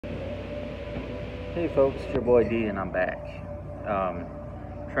Hey folks, it's your boy D and I'm back.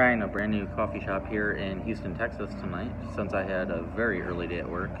 Trying a brand new coffee shop here in Houston, Texas tonight since I had a very early day at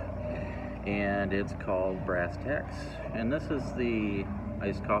work. And it's called Tacks. And this is the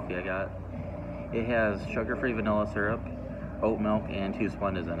iced coffee I got. It has sugar-free vanilla syrup, oat milk, and 2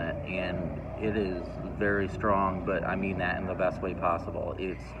 Splendas in it. And it is very strong, but I mean that in the best way possible.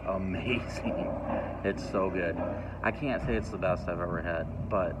 It's amazing. It's so good. I can't say it's the best I've ever had,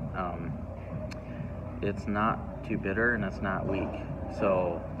 but it's not too bitter and it's not weak,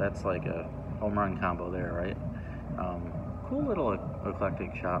 so that's like a home run combo there, right? Cool little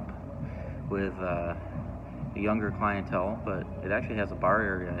eclectic shop with a younger clientele, but it actually has a bar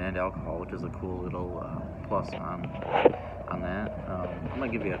area and alcohol, which is a cool little plus on that. I'm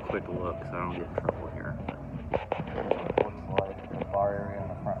gonna give you a quick look so I don't get in trouble here. It looks like the bar area on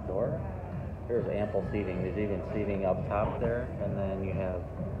the front door. There's ample seating. There's even seating up top there, and then you have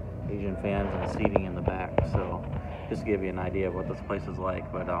Asian fans and seating in the back, so just to give you an idea of what this place is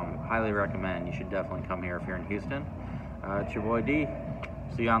like. But highly recommend. You should definitely come here if you're in Houston. It's your boy D.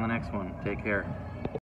 See you on the next one. Take care.